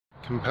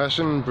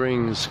Compassion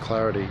brings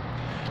clarity.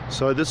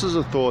 So this is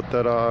a thought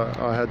that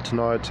I had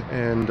tonight,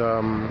 and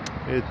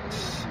it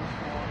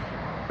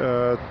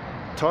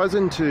ties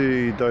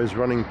into those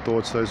running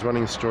thoughts, those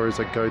running stories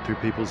that go through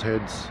people's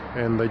heads,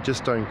 and they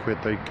just don't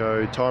quit. They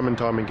go time and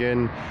time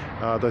again.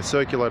 They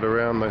circulate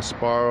around, they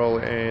spiral,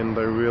 and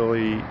they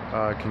really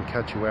can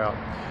catch you out.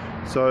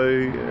 So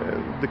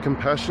the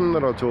compassion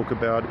that I talk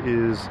about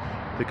is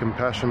the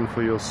compassion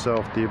for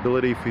yourself, the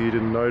ability for you to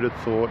know the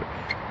thought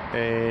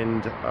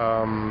and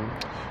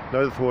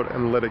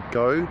let it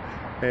go.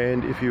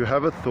 And if you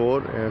have a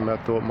thought, and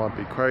that thought might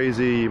be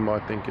crazy, you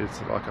might think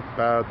it's like a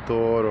bad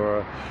thought, or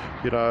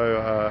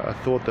a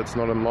thought that's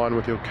not in line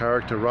with your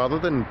character, rather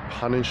than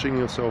punishing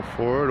yourself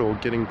for it or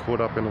getting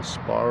caught up in a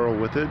spiral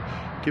with it,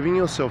 giving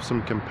yourself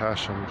some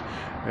compassion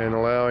and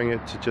allowing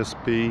it to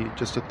just be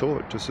just a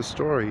thought, just a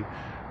story.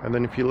 And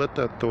then if you let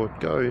that thought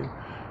go,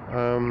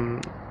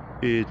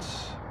 it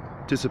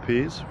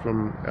disappears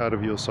from out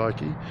of your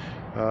psyche,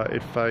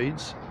 it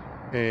fades,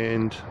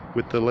 and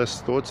with the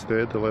less thoughts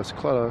there, the less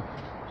clutter,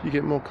 you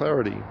get more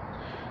clarity.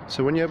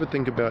 So when you ever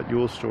think about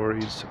your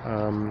stories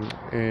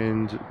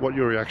and what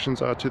your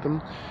reactions are to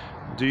them,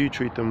 do you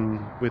treat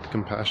them with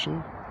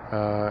compassion?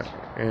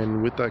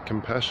 And with that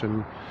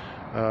compassion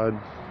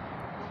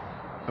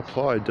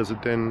applied, does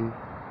it then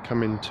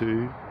come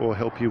into or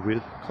help you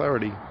with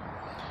clarity?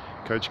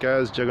 Coach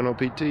Gaz, Juggernaut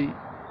PT,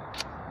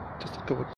 just a thought.